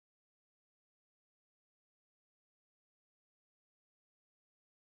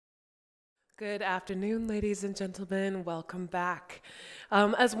Good afternoon, ladies and gentlemen. Welcome back.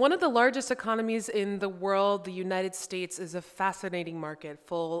 As one of the largest economies in the world, the United States is a fascinating market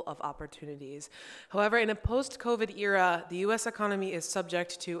full of opportunities. However, in a post-COVID era, the US economy is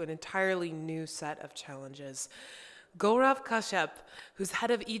subject to an entirely new set of challenges. Gaurav Kashyap, who's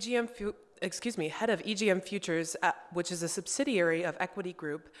head of EGM Futures, which is a subsidiary of Equiti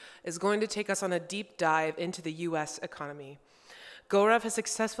Group, is going to take us on a deep dive into the US economy. Gaurav has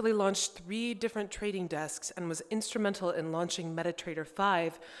successfully launched 3 different trading desks and was instrumental in launching MetaTrader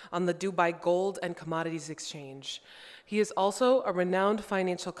 5 on the Dubai Gold and Commodities Exchange. He is also a renowned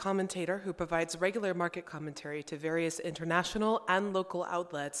financial commentator who provides regular market commentary to various international and local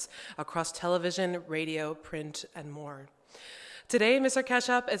outlets across television, radio, print, and more. Today, Mr.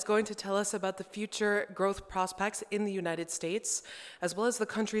 Kashyap is going to tell us about the future growth prospects in the United States, as well as the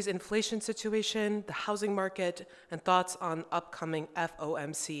country's inflation situation, the housing market, and thoughts on upcoming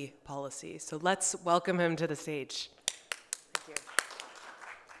FOMC policy. So let's welcome him to the stage. Thank you.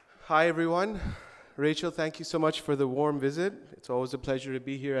 Hi, everyone. Rachel, thank you so much for the warm visit. It's always a pleasure to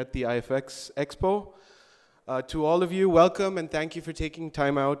be here at the iFX EXPO. To all of you, welcome, and thank you for taking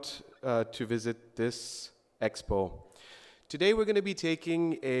time out to visit this expo. Today we're going to be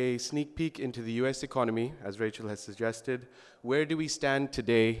taking a sneak peek into the US economy, as Rachel has suggested. Where do we stand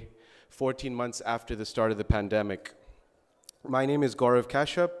today, 14 months after the start of the pandemic? My name is Gaurav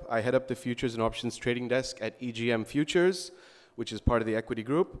Kashyap. I head up the Futures and Options Trading Desk at EGM Futures, which is part of the Equiti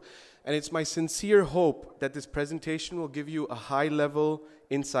Group. And it's my sincere hope that this presentation will give you a high-level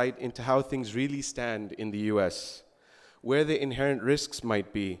insight into how things really stand in the US, where the inherent risks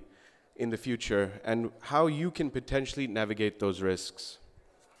might be in the future, and how you can potentially navigate those risks.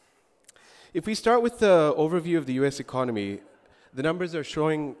 If we start with the overview of the US economy, the numbers are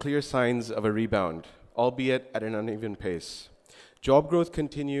showing clear signs of a rebound, albeit at an uneven pace. Job growth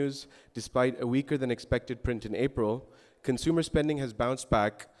continues despite a weaker than expected print in April. Consumer spending has bounced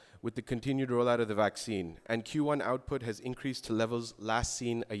back with the continued rollout of the vaccine, and Q1 output has increased to levels last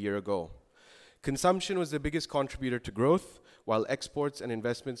seen a year ago. Consumption was the biggest contributor to growth, while exports and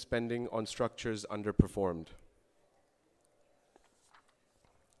investment spending on structures underperformed.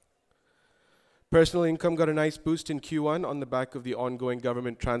 Personal income got a nice boost in Q1 on the back of the ongoing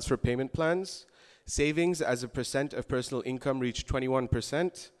government transfer payment plans. Savings as a percent of personal income reached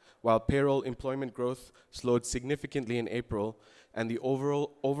 21%, while payroll employment growth slowed significantly in April, and the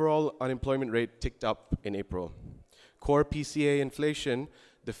overall unemployment rate ticked up in April. Core PCA inflation,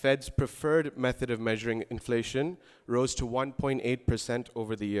 the Fed's preferred method of measuring inflation, rose to 1.8%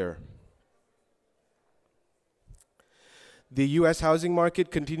 over the year. The US housing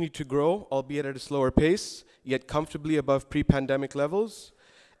market continued to grow, albeit at a slower pace, yet comfortably above pre-pandemic levels.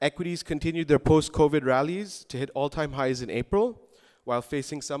 Equities continued their post-COVID rallies to hit all-time highs in April, while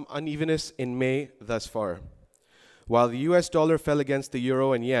facing some unevenness in May thus far. While the US dollar fell against the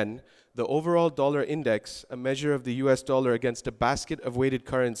euro and yen, the overall dollar index, a measure of the US dollar against a basket of weighted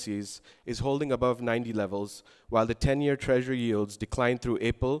currencies, is holding above 90 levels, while the 10-year Treasury yields declined through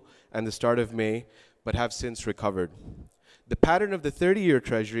April and the start of May, but have since recovered. The pattern of the 30-year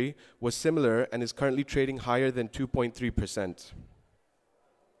Treasury was similar and is currently trading higher than 2.3%.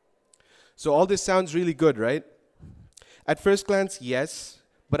 So all this sounds really good, right? At first glance, yes,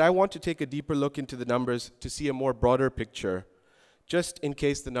 but I want to take a deeper look into the numbers to see a more broader picture, just in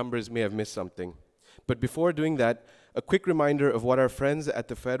case the numbers may have missed something. But before doing that, a quick reminder of what our friends at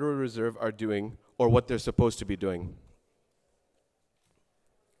the Federal Reserve are doing, or what they're supposed to be doing.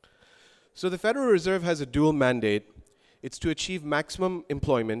 So the Federal Reserve has a dual mandate. It's to achieve maximum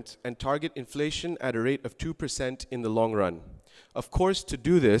employment and target inflation at a rate of 2% in the long run. Of course, to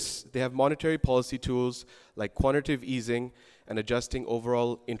do this, they have monetary policy tools like quantitative easing and adjusting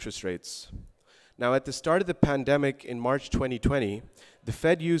overall interest rates. Now, at the start of the pandemic in March 2020, the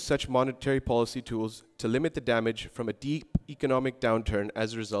Fed used such monetary policy tools to limit the damage from a deep economic downturn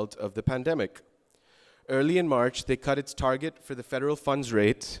as a result of the pandemic. Early in March, they cut its target for the federal funds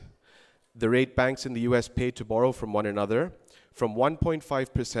rate, the rate banks in the US pay to borrow from one another, from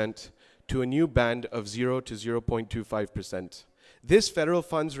 1.5% to a new band of 0 to 0.25%. This federal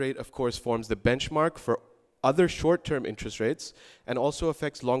funds rate, of course, forms the benchmark for other short-term interest rates and also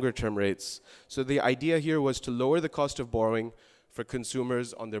affects longer-term rates. So the idea here was to lower the cost of borrowing for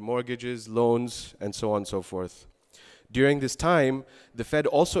consumers on their mortgages, loans, and so on and so forth. During this time, the Fed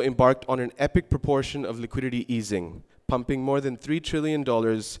also embarked on an epic proportion of liquidity easing, pumping more than $3 trillion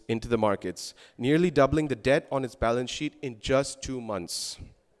into the markets, nearly doubling the debt on its balance sheet in just 2 months.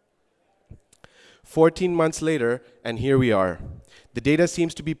 14 months later, and here we are. The data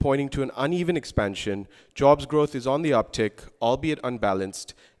seems to be pointing to an uneven expansion. Jobs growth is on the uptick, albeit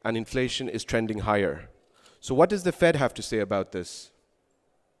unbalanced, and inflation is trending higher. So what does the Fed have to say about this?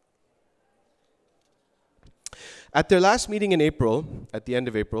 At their last meeting in April, at the end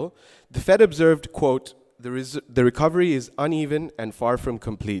of April, the Fed observed, quote, the recovery is uneven and far from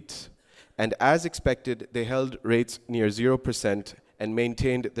complete. And as expected, they held rates near 0% and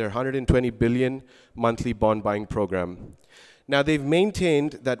maintained their 120 billion monthly bond buying program. Now, they've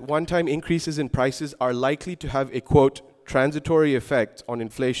maintained that one-time increases in prices are likely to have a, quote, transitory effect on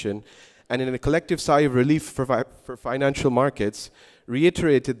inflation, and in a collective sigh of relief for financial markets,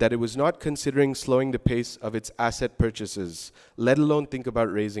 reiterated that it was not considering slowing the pace of its asset purchases, let alone think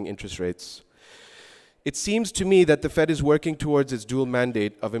about raising interest rates. It seems to me that the Fed is working towards its dual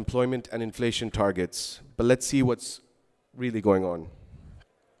mandate of employment and inflation targets, but let's see what's really going on.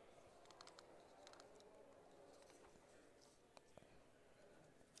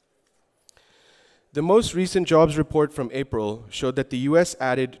 The most recent jobs report from April showed that the US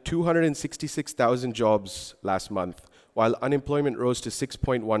added 266,000 jobs last month, while unemployment rose to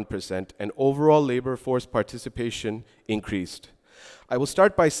 6.1% and overall labor force participation increased. I will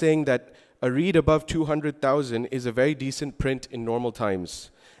start by saying that a read above 200,000 is a very decent print in normal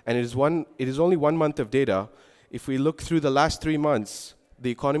times, and it is only 1 month of data. If we look through the last 3 months,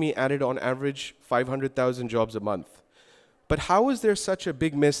 the economy added on average 500,000 jobs a month. But how is there such a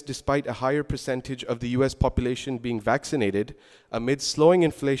big miss despite a higher percentage of the US population being vaccinated amid slowing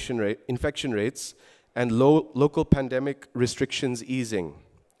infection rates and local pandemic restrictions easing?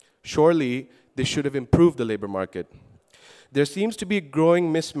 Surely, this should have improved the labor market. There seems to be a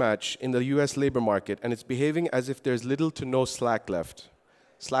growing mismatch in the US labor market, and it's behaving as if there's little to no slack left.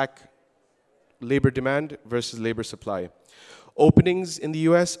 Slack, labor demand versus labor supply. Openings in the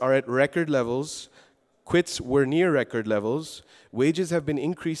US are at record levels. Quits were near record levels. Wages have been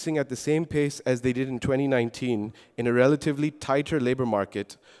increasing at the same pace as they did in 2019 in a relatively tighter labor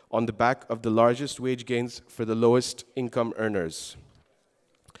market on the back of the largest wage gains for the lowest income earners.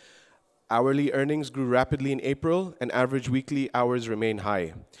 Hourly earnings grew rapidly in April, and average weekly hours remain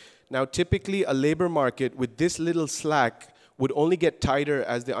high. Now, typically, a labor market with this little slack would only get tighter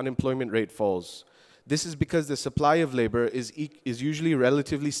as the unemployment rate falls. This is because the supply of labor is usually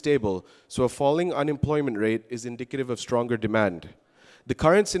relatively stable, so a falling unemployment rate is indicative of stronger demand. The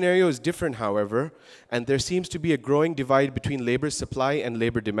current scenario is different, however, and there seems to be a growing divide between labor supply and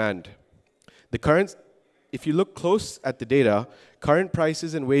labor demand. If you look close at the data, current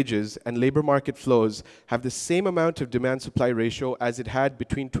prices and wages and labor market flows have the same amount of demand-supply ratio as it had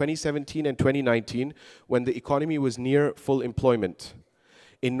between 2017 and 2019 when the economy was near full employment.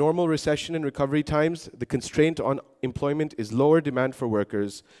 In normal recession and recovery times, the constraint on employment is lower demand for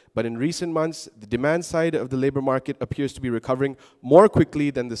workers, but in recent months, the demand side of the labor market appears to be recovering more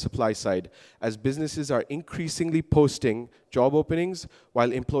quickly than the supply side, as businesses are increasingly posting job openings,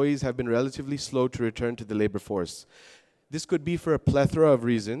 while employees have been relatively slow to return to the labor force. This could be for a plethora of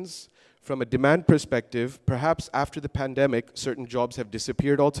reasons. From a demand perspective, perhaps after the pandemic, certain jobs have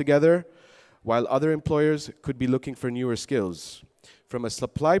disappeared altogether, while other employers could be looking for newer skills. From a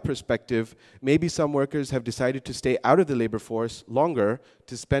supply perspective, maybe some workers have decided to stay out of the labor force longer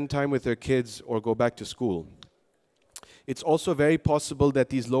to spend time with their kids or go back to school. It's also very possible that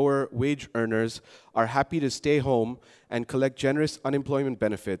these lower wage earners are happy to stay home and collect generous unemployment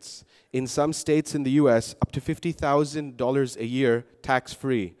benefits. In some states in the US, up to $50,000 a year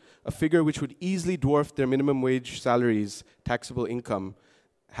tax-free, a figure which would easily dwarf their minimum wage salaries, taxable income,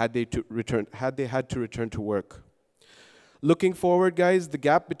 had they had to return to work. Looking forward, guys, the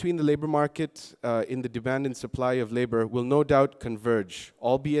gap between the labor market in the demand and supply of labor will no doubt converge,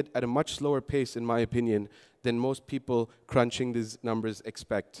 albeit at a much slower pace, in my opinion, than most people crunching these numbers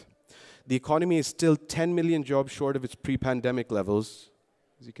expect. The economy is still 10 million jobs short of its pre-pandemic levels,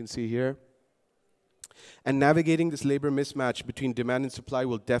 as you can see here. And navigating this labor mismatch between demand and supply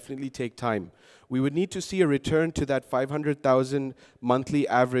will definitely take time. We would need to see a return to that 500,000 monthly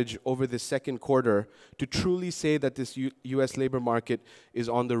average over the second quarter to truly say that this US labor market is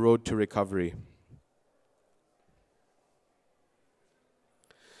on the road to recovery.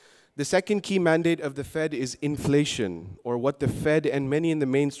 The second key mandate of the Fed is inflation, or what the Fed and many in the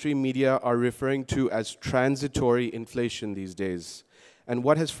mainstream media are referring to as transitory inflation these days, and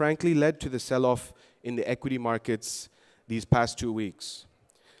what has frankly led to the sell-off in the equity markets these past 2 weeks.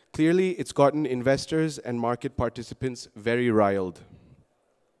 Clearly, it's gotten investors and market participants very riled.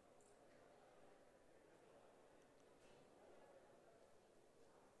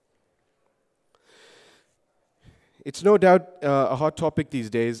 It's no doubt a hot topic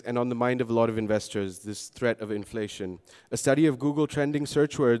these days and on the mind of a lot of investors, this threat of inflation. A study of Google trending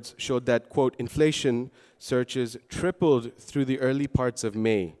search words showed that, quote, inflation searches tripled through the early parts of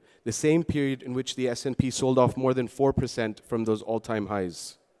May, the same period in which the S&P sold off more than 4% from those all-time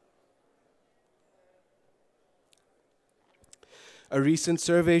highs. A recent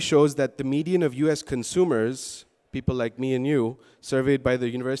survey shows that the median of US consumers, people like me and you, surveyed by the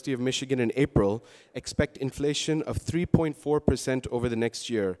University of Michigan in April, expect inflation of 3.4% over the next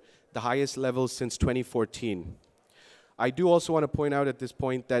year, the highest level since 2014. I do also want to point out at this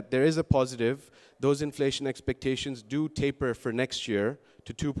point that there is a positive. Those inflation expectations do taper for next year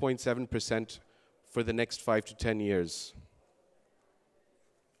to 2.7% for the next 5 to 10 years.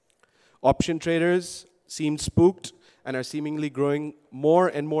 Option traders seemed spooked and are seemingly growing more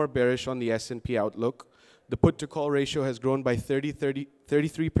and more bearish on the S&P outlook. The put-to-call ratio has grown by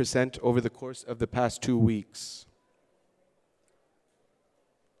 33% over the course of the past 2 weeks.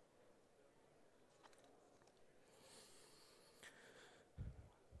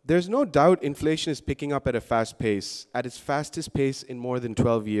 There's no doubt inflation is picking up at a fast pace, at its fastest pace in more than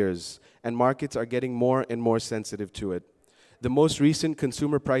 12 years, and markets are getting more and more sensitive to it. The most recent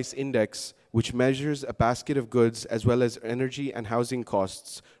consumer price index, which measures a basket of goods as well as energy and housing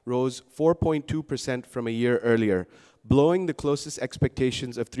costs, rose 4.2% from a year earlier, blowing the closest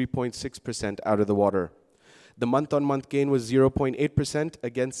expectations of 3.6% out of the water. The month-on-month gain was 0.8%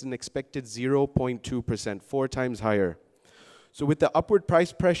 against an expected 0.2%, 4 times higher. So with the upward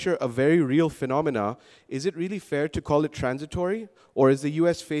price pressure a very real phenomena, is it really fair to call it transitory, or is the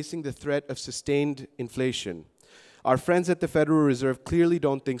US facing the threat of sustained inflation? Our friends at the Federal Reserve clearly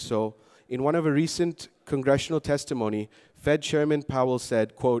don't think so. In one of a recent congressional testimony, Fed Chairman Powell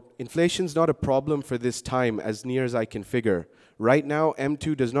said, quote, inflation's not a problem for this time as near as I can figure. Right now,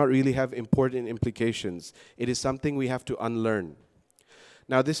 M2 does not really have important implications. It is something we have to unlearn.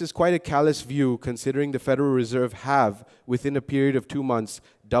 Now, this is quite a callous view considering the Federal Reserve have, within a period of 2 months,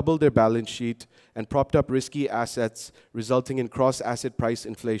 doubled their balance sheet and propped up risky assets, resulting in cross-asset price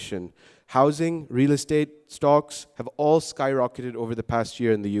inflation. Housing, real estate, stocks have all skyrocketed over the past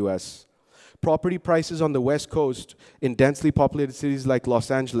year in the US. Property prices on the West Coast in densely populated cities like Los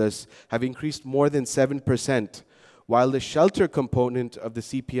Angeles have increased more than 7%, while the shelter component of the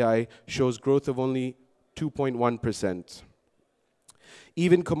CPI shows growth of only 2.1%.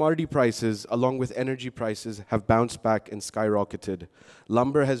 Even commodity prices, along with energy prices, have bounced back and skyrocketed.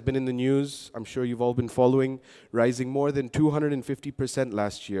 Lumber has been in the news, I'm sure you've all been following, rising more than 250%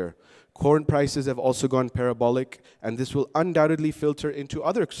 last year. Corn prices have also gone parabolic, and this will undoubtedly filter into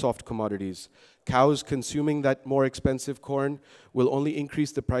other soft commodities. Cows consuming that more expensive corn will only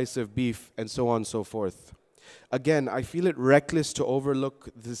increase the price of beef, and so on and so forth. Again, I feel it reckless to overlook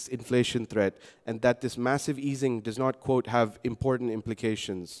this inflation threat and that this massive easing does not, quote, have important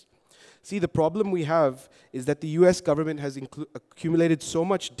implications. See, the problem we have is that the US government has accumulated so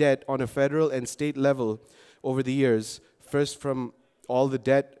much debt on a federal and state level over the years, first from all the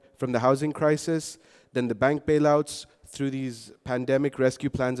debt from the housing crisis, then the bank bailouts through these pandemic rescue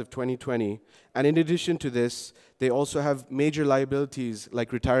plans of 2020. And in addition to this, they also have major liabilities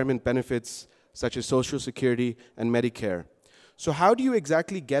like retirement benefits, such as Social Security and Medicare. So how do you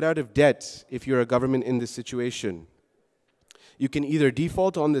exactly get out of debt if you're a government in this situation? You can either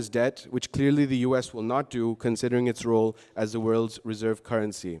default on this debt, which clearly the US will not do, considering its role as the world's reserve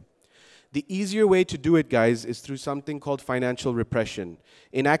currency. The easier way to do it, guys, is through something called financial repression,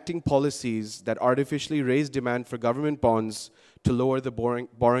 enacting policies that artificially raise demand for government bonds to lower the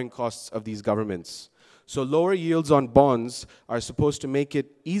borrowing costs of these governments. So lower yields on bonds are supposed to make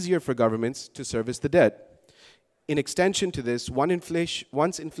it easier for governments to service the debt. In extension to this, once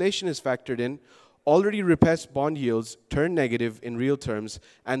inflation is factored in, already repressed bond yields turn negative in real terms,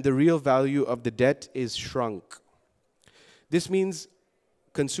 and the real value of the debt is shrunk. This means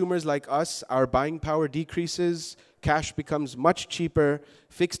consumers like us, our buying power decreases, cash becomes much cheaper,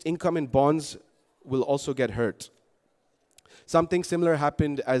 fixed income and bonds will also get hurt. Something similar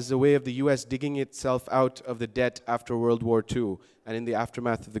happened as a way of the US digging itself out of the debt after World War II and in the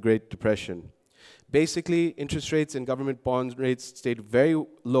aftermath of the Great Depression. Basically, interest rates and government bond rates stayed very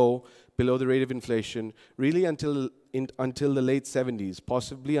low, below the rate of inflation, really until the late 70s,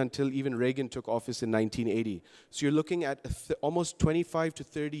 possibly until even Reagan took office in 1980. So you're looking at almost 25 to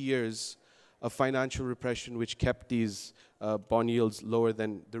 30 years of financial repression, which kept these bond yields lower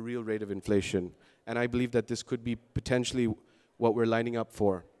than the real rate of inflation. And I believe that this could be potentially what we're lining up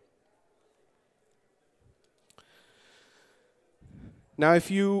for. Now,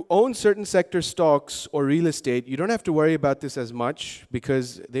 if you own certain sector stocks or real estate, you don't have to worry about this as much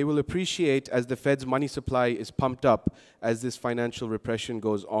because they will appreciate as the Fed's money supply is pumped up as this financial repression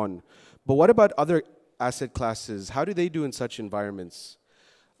goes on. But what about other asset classes? How do they do in such environments?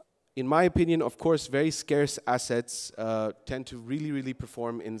 In my opinion, of course, very scarce assets tend to really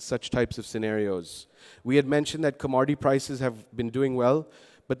perform in such types of scenarios. We had mentioned that commodity prices have been doing well,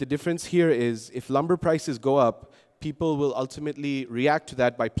 but the difference here is if lumber prices go up, people will ultimately react to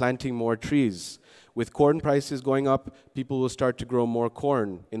that by planting more trees. With corn prices going up, people will start to grow more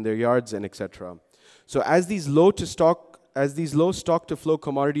corn in their yards and etc. So as these low stock to flow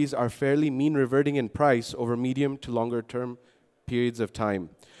commodities are fairly mean reverting in price over medium to longer term periods of time.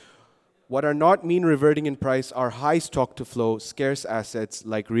 What are not mean reverting in price are high stock to flow scarce assets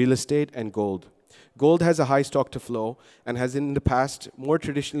like real estate and gold. Gold has a high stock to flow and has in the past more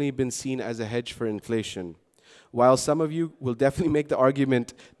traditionally been seen as a hedge for inflation. While some of you will definitely make the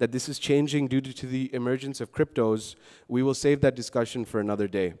argument that this is changing due to the emergence of cryptos, we will save that discussion for another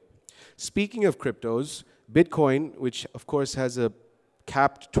day. Speaking of cryptos, Bitcoin, which of course has a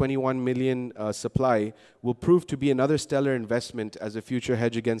capped 21 million supply, will prove to be another stellar investment as a future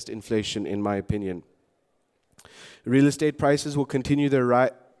hedge against inflation, in my opinion. Real estate prices will continue to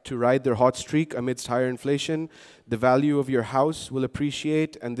ride their hot streak amidst higher inflation. The value of your house will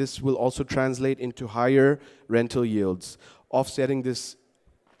appreciate, and this will also translate into higher rental yields, offsetting this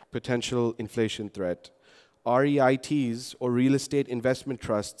potential inflation threat. REITs, or real estate investment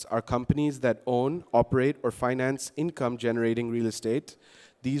trusts, are companies that own, operate, or finance income-generating real estate.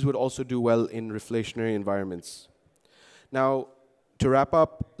 These would also do well in reflationary environments. Now, to wrap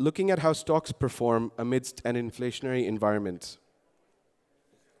up, looking at how stocks perform amidst an inflationary environment.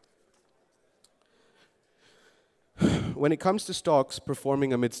 When it comes to stocks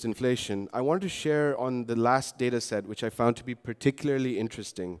performing amidst inflation, I wanted to share on the last data set, which I found to be particularly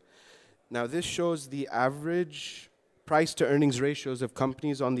interesting. Now, this shows the average price to earnings ratios of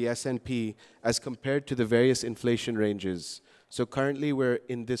companies on the S&P as compared to the various inflation ranges. So currently we're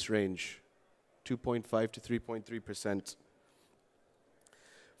in this range, 2.5 to 3.3%.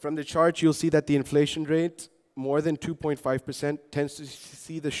 From the chart, you'll see that the inflation rate, more than 2.5%, tends to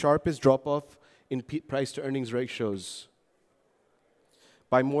see the sharpest drop-off in price to earnings ratios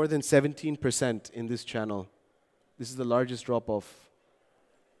by more than 17% in this channel. This is the largest drop-off.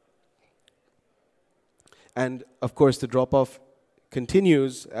 And of course, the drop-off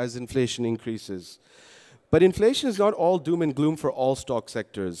continues as inflation increases. But inflation is not all doom and gloom for all stock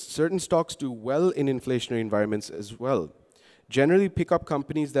sectors. Certain stocks do well in inflationary environments as well. Generally pick up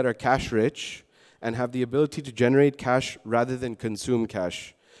companies that are cash rich and have the ability to generate cash rather than consume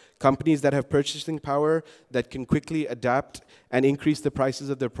cash. Companies that have purchasing power that can quickly adapt and increase the prices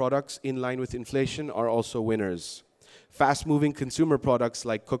of their products in line with inflation are also winners. Fast-moving consumer products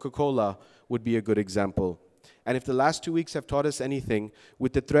like Coca-Cola would be a good example. And if the last 2 weeks have taught us anything,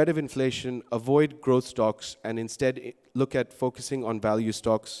 with the threat of inflation, avoid growth stocks and instead look at focusing on value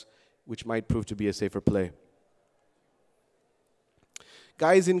stocks, which might prove to be a safer play.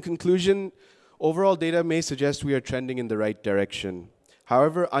 Guys, in conclusion, overall data may suggest we are trending in the right direction.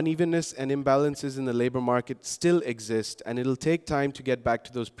 However, unevenness and imbalances in the labor market still exist, and it'll take time to get back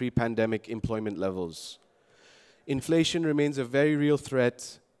to those pre-pandemic employment levels. Inflation remains a very real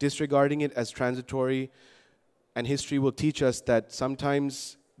threat. Disregarding it as transitory, and history will teach us that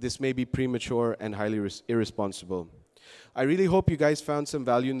sometimes this may be premature and highly irresponsible. I really hope you guys found some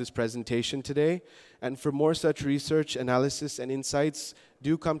value in this presentation today, and for more such research, analysis, and insights,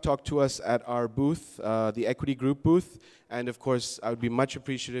 do come talk to us at our booth, the Equiti Group booth, and of course, I would be much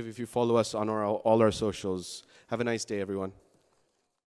appreciative if you follow us on all our socials. Have a nice day, everyone.